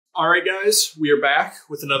Alright guys, we are back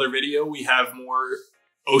with another video. We have more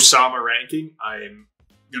Ousama ranking. I'm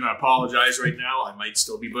gonna apologize right now. I might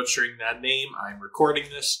still be butchering that name. I'm recording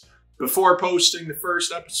this before posting the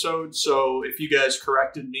first episode, so if you guys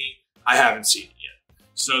corrected me, I haven't seen it yet.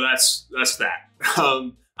 So that's that.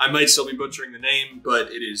 I might still be butchering the name,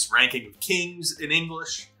 but it is Ranking of Kings in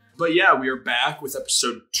English. But yeah, we are back with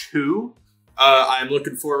episode 2. I'm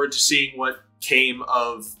looking forward to seeing what came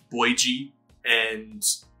of Boiji and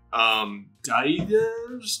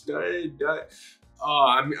Daida's.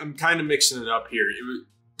 I'm kind of mixing it up here. It was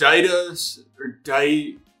Daida's or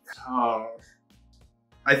Dai.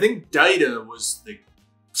 I think Daida was the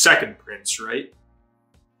second prince, right?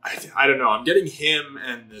 I don't know. I'm getting him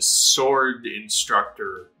and the sword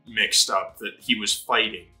instructor mixed up that he was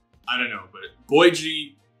fighting. I don't know, but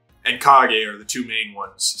Boiji and Kage are the two main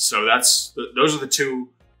ones. So those are the two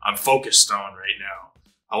I'm focused on right now.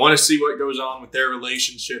 I want to see what goes on with their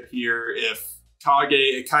relationship here. If Kage,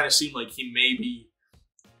 it kind of seemed like he maybe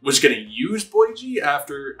was going to use Boiji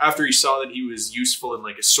after he saw that he was useful in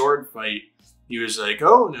like a sword fight. He was like,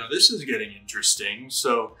 oh, now this is getting interesting.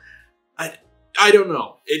 So I don't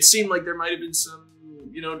know. It seemed like there might have been some,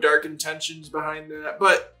 dark intentions behind that,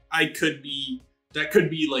 but that could be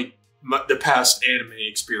like the past anime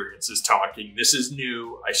experiences talking. This is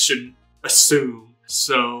new. I shouldn't assume.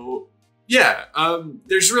 So yeah,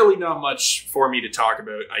 there's really not much for me to talk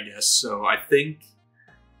about, I guess. So I think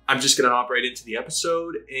I'm just going to hop right into the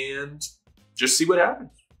episode and just see what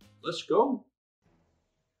happens. Let's go.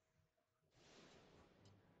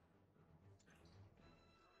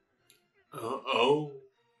 Oh.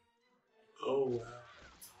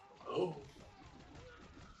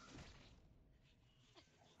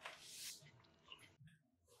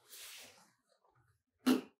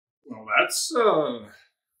 Well,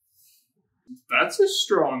 that's a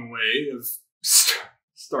strong way of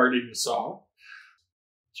starting this off.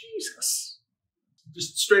 Jesus.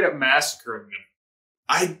 Just straight up massacring them.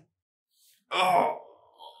 I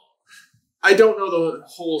don't know the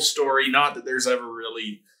whole story. Not that there's ever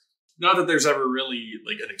really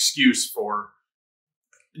like an excuse for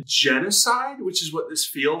genocide, which is what this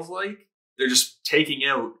feels like. They're just taking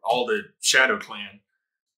out all the Shadow Clan.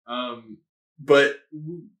 But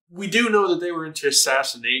we do know that they were into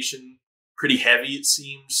assassination pretty heavy, it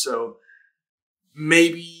seems. So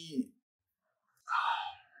maybe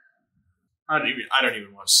I don't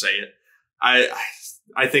even want to say it. I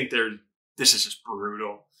think this is just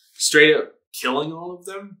brutal. Straight up killing all of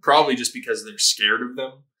them, probably just because they're scared of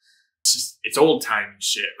them. It's old timey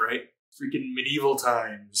shit, right? Freaking medieval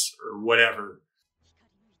times or whatever.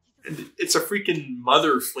 And it's a freaking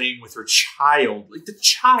mother fleeing with her child. Like, the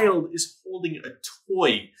child is holding a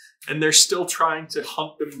toy and they're still trying to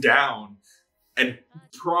hunt them down and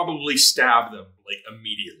probably stab them like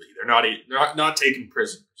immediately. They're not taking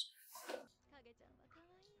prisoners.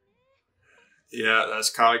 Yeah, that's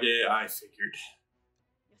Kage. I figured.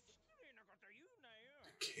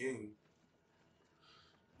 The king.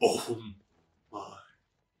 Oh my.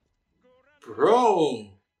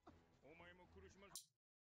 Bro.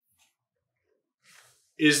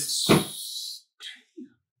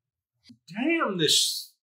 Damn,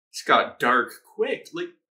 this got dark quick. Like,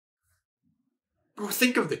 bro,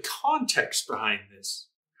 think of the context behind this.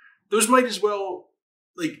 Those might as well,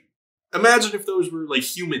 like, imagine if those were like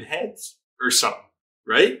human heads or something,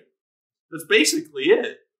 right? That's basically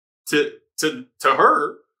it. To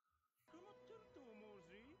her.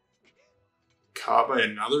 Caught by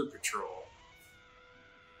another patrol.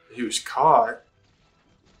 He was caught.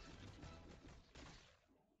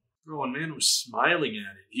 Bro, one man was smiling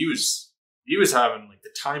at it. He was having like the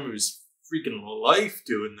time of his freaking life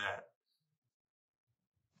doing that.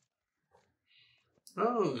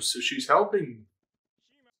 Oh, so she's helping.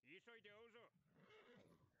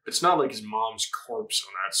 It's not like his mom's corpse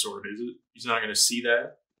on that sword, is it? He's not gonna see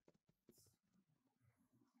that.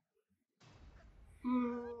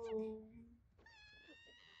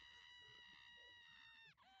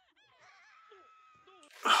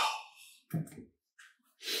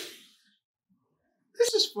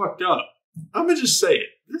 This is fucked up. I'm gonna just say it.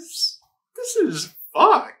 This is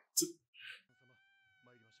fucked.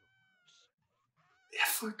 Yeah,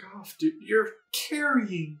 fuck off, dude. You're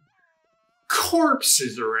carrying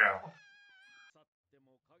corpses around.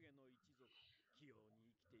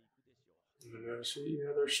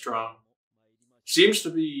 Yeah, they're strong. Seems to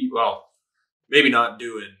be, well, maybe not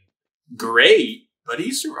doing great, but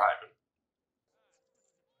he's surviving.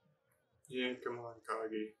 Yeah, come on,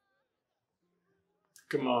 Kage.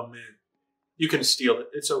 Come on, man. You can steal it.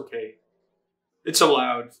 It's okay. It's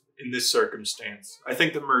allowed in this circumstance. I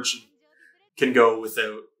think the merchant can go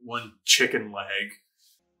without one chicken leg.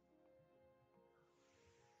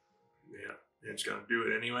 Yeah, it's gonna do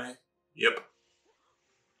it anyway. Yep.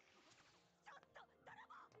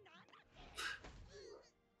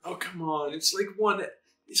 Oh, come on. It's like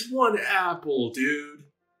it's one apple, dude.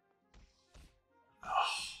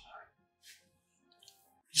 Oh,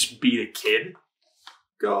 just beat a kid?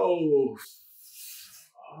 Go.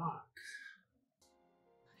 Fuck.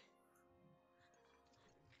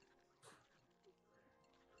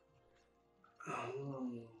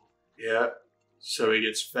 Oh, yeah. So he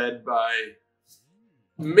gets fed by...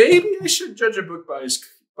 Maybe I should judge a book by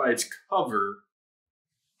its cover,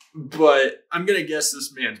 but I'm gonna guess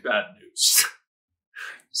this man's bad news.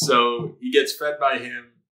 So he gets fed by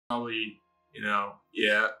him, probably,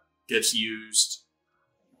 gets used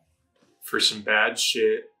for some bad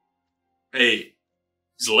shit. Hey,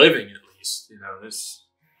 he's living at least, this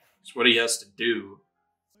is what he has to do.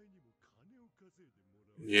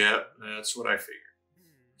 Yeah, that's what I figured.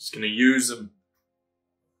 He's gonna use him,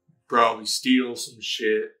 probably steal some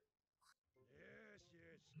shit.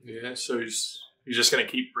 Yeah, so he's just gonna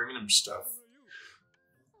keep bringing him stuff.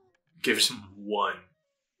 Gives him one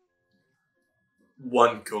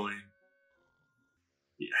coin.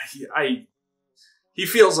 Yeah, he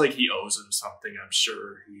feels like he owes him something. I'm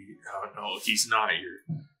sure he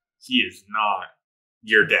is not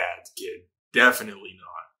your dad's kid. Definitely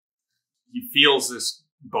not. He feels this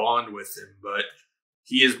bond with him, but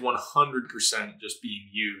he is 100% just being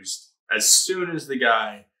used. As soon as the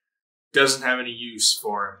guy doesn't have any use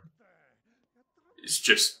for him, it's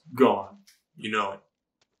just gone. You know it.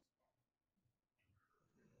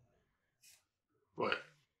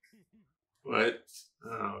 What?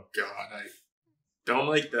 Oh, God, I don't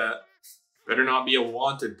like that. Better not be a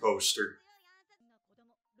wanted poster.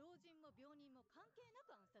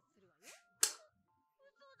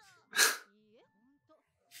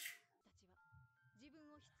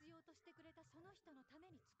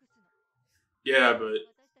 Yeah, but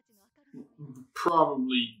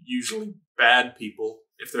probably usually bad people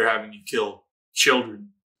if they're having you kill children.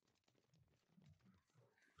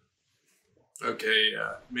 Okay,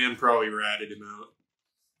 man probably ratted him out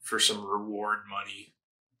for some reward money.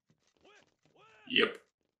 Yep.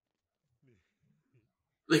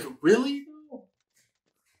 Like, really?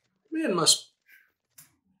 Man must...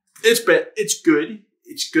 It's good.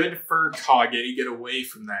 It's good for Kage to get away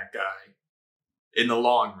from that guy in the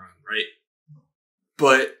long run, right?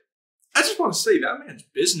 But I just want to say that man's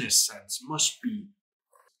business sense must be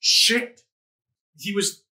shit. He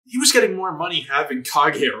was getting more money having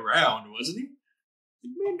Kage around, wasn't he? The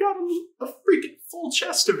man got him a freaking full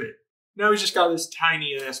chest of it. Now he's just got this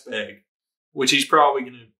tiny ass bag, which he's probably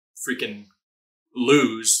gonna freaking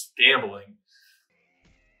lose gambling.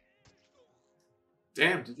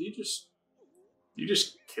 Damn, did you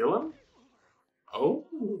just kill him? Oh.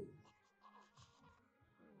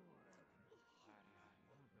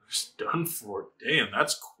 Just done for. Damn,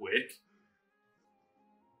 that's quick.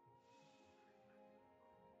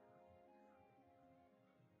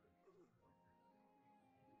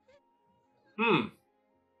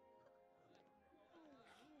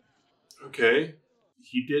 Okay.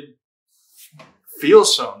 He did feel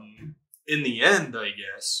something in the end, I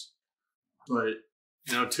guess. But,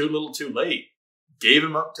 too little too late. Gave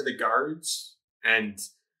him up to the guards and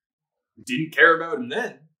didn't care about him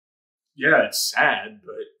then. Yeah, it's sad,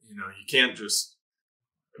 but, you can't just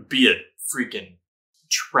be a freaking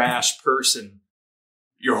trash person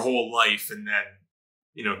your whole life and then,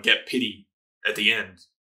 get pity at the end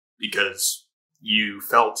because you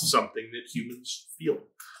felt something that humans feel.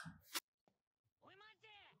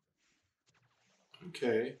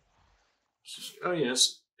 Okay. Oh,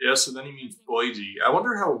 yes. Yeah, so then he meets Boiji. I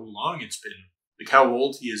wonder how long it's been. Like, how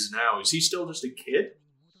old he is now. Is he still just a kid?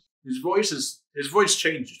 His voice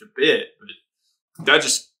changed a bit, but that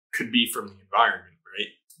just could be from the environment,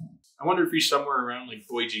 right? I wonder if he's somewhere around, like,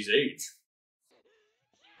 Boiji's age.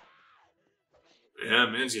 Yeah,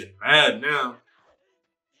 man's getting mad now.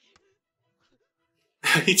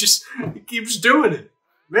 he keeps doing it.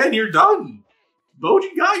 Man, you're done.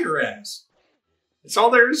 Boji got your ass. That's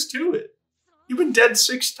all there is to it. You've been dead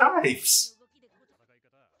 6 times.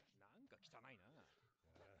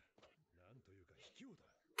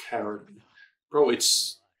 Cowardly. Bro,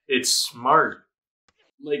 it's smart.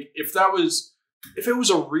 Like, if it was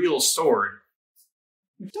a real sword,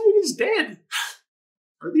 he's dead.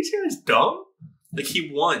 Are these guys dumb? Like,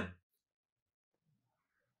 he won.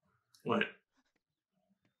 What?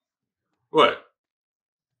 What?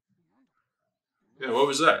 Yeah, what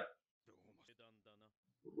was that?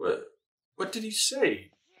 What did he say?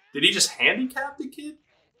 Did he just handicap the kid?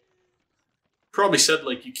 Probably said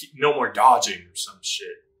like no more dodging or some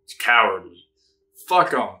shit. It's cowardly.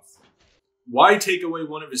 Fuck off. Why take away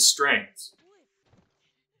one of his strengths?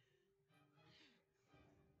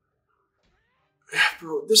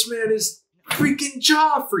 Bro, this man is freaking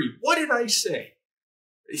Joffrey. What did I say?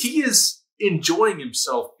 He is enjoying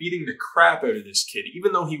himself beating the crap out of this kid,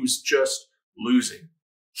 even though he was just losing.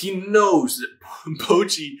 He knows that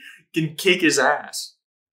Bojji can kick his ass.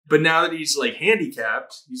 But now that he's like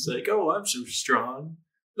handicapped, he's like, oh, I'm so strong.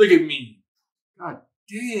 Look at me. God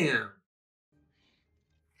damn.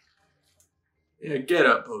 Yeah, get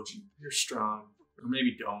up, Bojji. You're strong. Or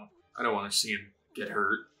maybe don't. I don't want to see him get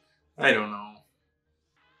hurt. I don't know.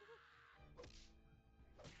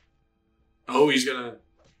 Oh, he's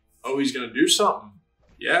gonna do something.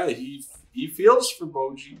 Yeah, he feels for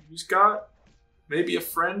Bojji. He's got maybe a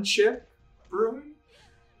friendship brewing.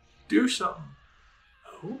 Do something.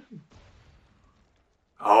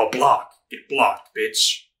 Oh, block. Get blocked,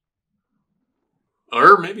 bitch.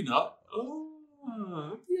 Or maybe not.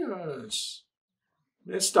 Oh, yes.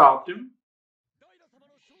 That stopped him.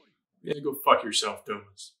 Yeah, go fuck yourself,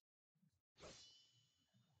 Thomas.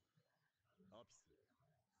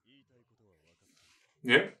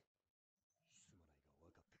 Yeah.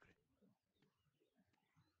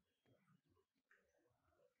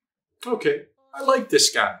 Okay. I like this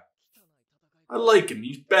guy. I like him.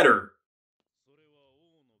 He's better.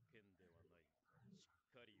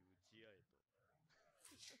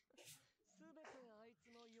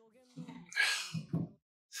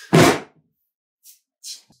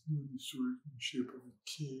 Swordsmanship of a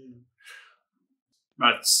king.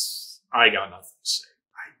 I got nothing to say.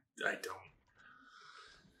 I don't.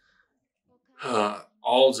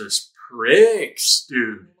 All just pricks,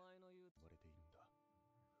 dude.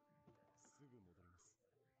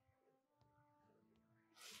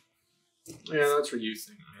 Yeah, that's what you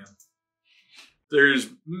think, man. There's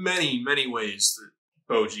many, many ways that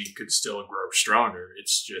Bojji could still grow stronger.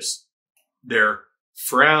 It's just they're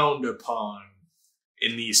frowned upon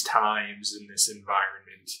in these times, in this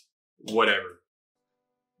environment, whatever.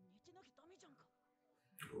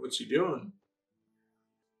 What's he doing?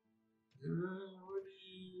 What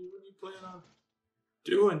are you planning on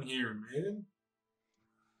doing here, man?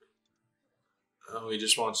 Oh, he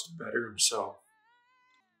just wants to better himself.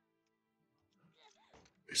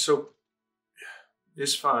 So,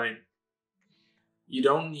 it's fine. You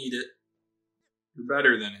don't need it. You're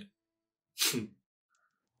better than it.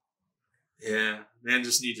 Yeah, man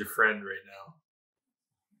just needs a friend right now.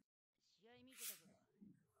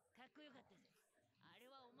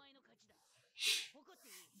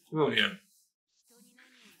 Oh, yeah.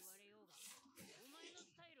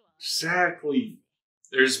 Exactly.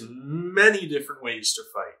 There's many different ways to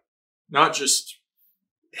fight. Not just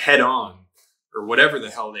head on, or whatever the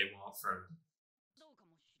hell they want from him.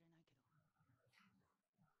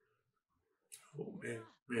 Oh, man.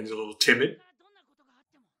 Man's a little timid.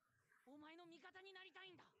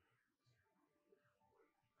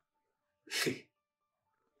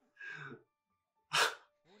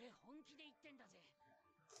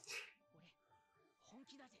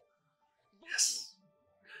 Yes.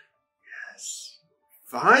 Yes.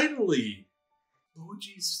 Finally.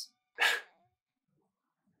 Bojji's.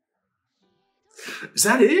 Is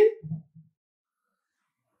that it?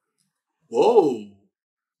 Whoa.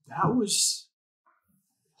 That was.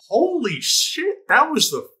 Holy shit. That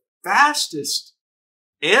was the fastest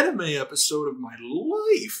anime episode of my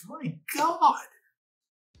life. My God.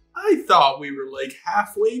 I thought we were like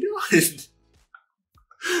halfway done.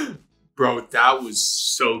 Bro, that was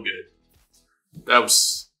so good. That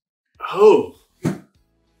was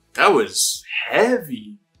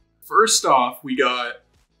heavy. First off, we got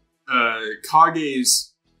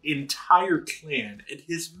Kage's entire clan and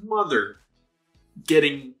his mother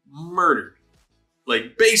getting murdered.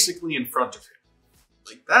 Like, basically in front of him.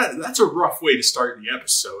 Like, that's a rough way to start the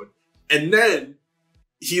episode. And then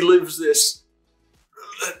he lives this,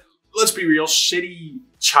 let's be real, shitty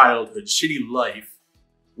childhood, shitty life,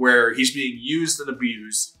 where he's being used and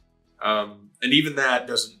abused. And even that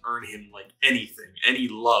doesn't earn him, like, anything, any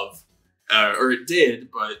love. Or it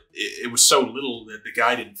did, but it was so little that the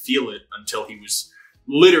guy didn't feel it until he was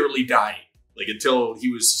literally dying. Like, until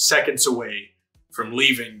he was seconds away from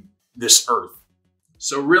leaving this earth.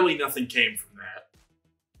 So really nothing came from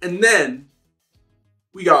that. And then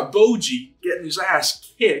we got Bojji getting his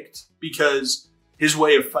ass kicked because his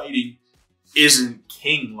way of fighting isn't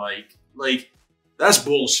king-like. Like, that's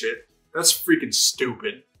bullshit. That's freaking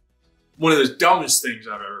stupid. One of the dumbest things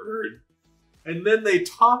I've ever heard. And then they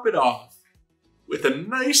top it off with a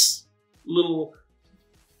nice little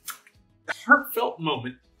heartfelt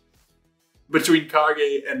moment between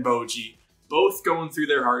Kage and Boji, both going through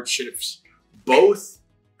their hardships, both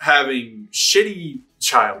having shitty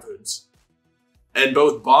childhoods, and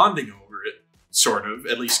both bonding over it, sort of.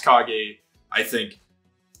 At least Kage, I think.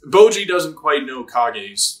 Boji doesn't quite know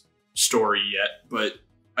Kage's story yet, but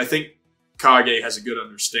I think Kage has a good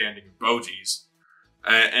understanding of Boji's.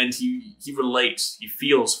 And he relates. He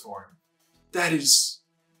feels for him. That is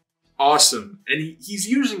awesome. And he's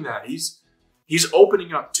using that. He's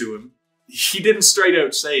opening up to him. He didn't straight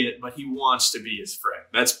out say it, but he wants to be his friend.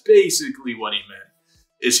 That's basically what he meant.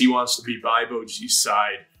 Is he wants to be by Boji's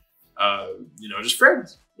side, just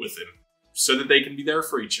friends with him, so that they can be there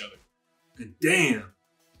for each other. And damn,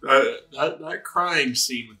 that crying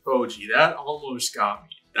scene with Boji, that almost got me.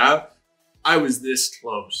 I was this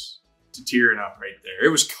close to tearing up right there.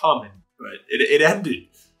 It was coming, but it ended.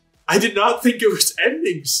 I did not think it was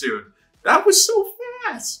ending soon. That was so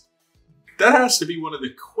fast. That has to be one of the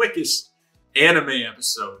quickest anime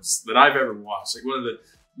episodes that I've ever watched. Like one of the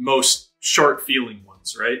most short feeling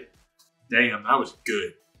ones, right? Damn, that was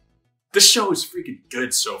good. This show is freaking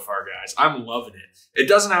good so far, guys. I'm loving it. It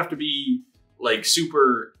doesn't have to be like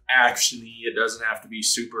super actiony. It doesn't have to be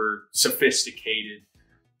super sophisticated.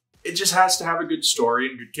 It just has to have a good story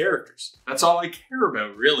and good characters. That's all I care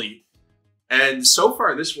about, really. And so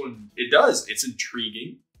far, this one, it does. It's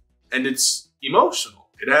intriguing and it's emotional.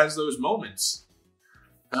 It has those moments.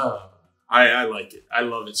 I like it. I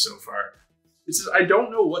love it so far. I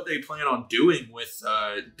don't know what they plan on doing with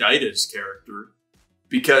Daita's character,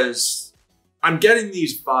 because I'm getting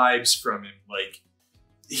these vibes from him. Like,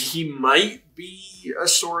 he might be a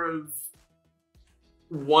sort of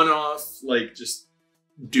one-off, like, just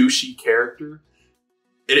douchey character.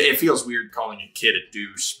 It feels weird calling a kid a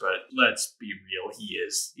douche, but let's be real, he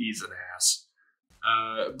is. He's an ass.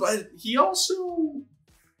 But he also,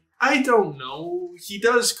 I don't know, he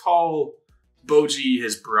does call Boji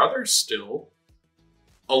his brother still.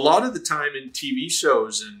 A lot of the time in TV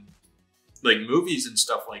shows and like movies and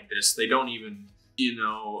stuff like this, they don't even,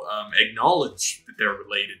 acknowledge that they're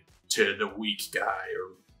related to the weak guy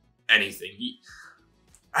or anything.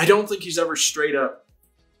 I don't think he's ever straight up,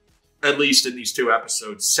 at least in these 2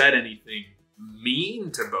 episodes, said anything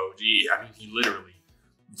mean to Boji. I mean, he literally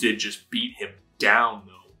did just beat him down,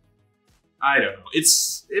 though. I don't know.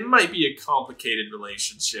 It might be a complicated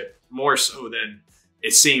relationship, more so than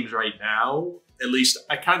it seems right now. At least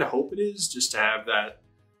I kind of hope it is, just to have that,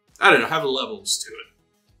 I don't know, have levels to it.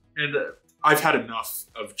 And I've had enough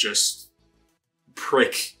of just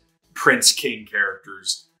prick Prince King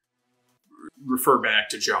characters. Refer back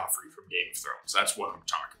to Joffrey from Game of Thrones. That's what I'm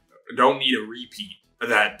talking about. I don't need a repeat of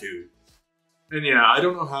that dude. And yeah, I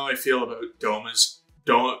don't know how I feel about Doma's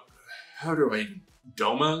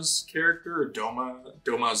character, or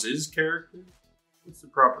Doma's character? What's the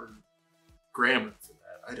proper grammar for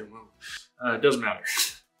that? I don't know. It doesn't matter.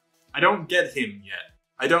 I don't get him yet.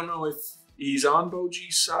 I don't know if he's on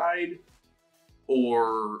Boji's side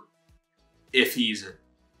or if he's a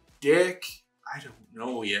dick. I don't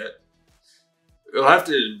know yet. We'll have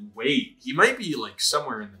to wait. He might be like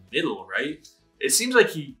somewhere in the middle, right? It seems like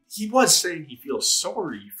he was saying he feels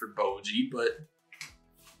sorry for Boji, but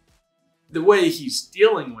the way he's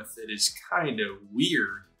dealing with it is kind of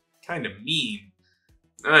weird, kind of mean.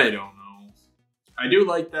 I don't know. I do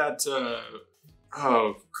like that,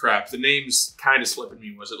 oh crap, the name's kind of slipping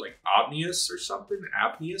me. Was it like Opnius or something?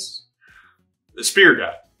 Apnius? The spear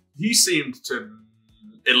guy. He seemed to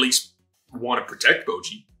at least want to protect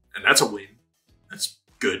Boji, and that's a win. That's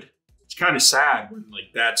good. It's kind of sad when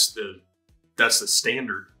like that's the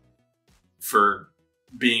standard for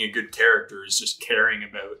being a good character, is just caring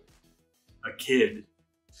about a kid.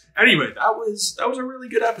 Anyway, that was a really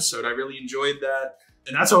good episode. I really enjoyed that,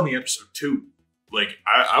 and that's only episode 2. Like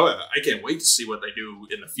I can't wait to see what they do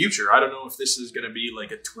in the future. I don't know if this is going to be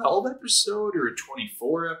like a 12 episode or a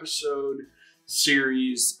 24 episode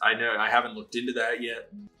series. I know I haven't looked into that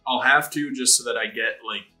yet. I'll have to, just so that I get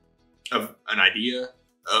like an idea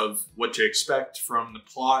of what to expect from the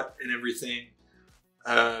plot and everything.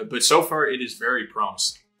 But so far it is very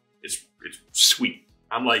promising. It's sweet.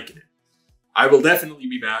 I'm liking it. I will definitely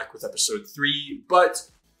be back with episode 3,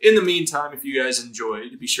 but in the meantime, if you guys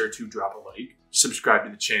enjoyed, be sure to drop a like, subscribe to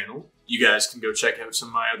the channel. You guys can go check out some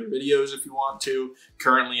of my other videos if you want to.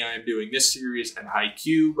 Currently, I am doing this series and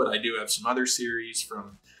Haikyuu, but I do have some other series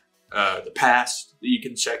from the past that you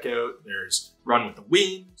can check out. There's Run with the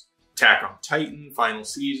Wind, Attack on Titan, Final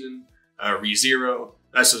Season, ReZero.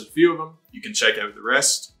 That's just a few of them. You can check out the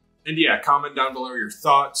rest. And yeah, comment down below your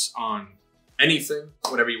thoughts on anything,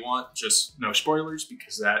 whatever you want. Just no spoilers,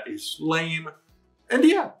 because that is lame. And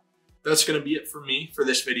yeah, that's going to be it for me for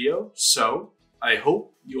this video. So I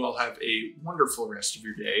hope you all have a wonderful rest of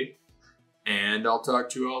your day, and I'll talk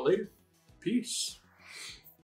to you all later. Peace.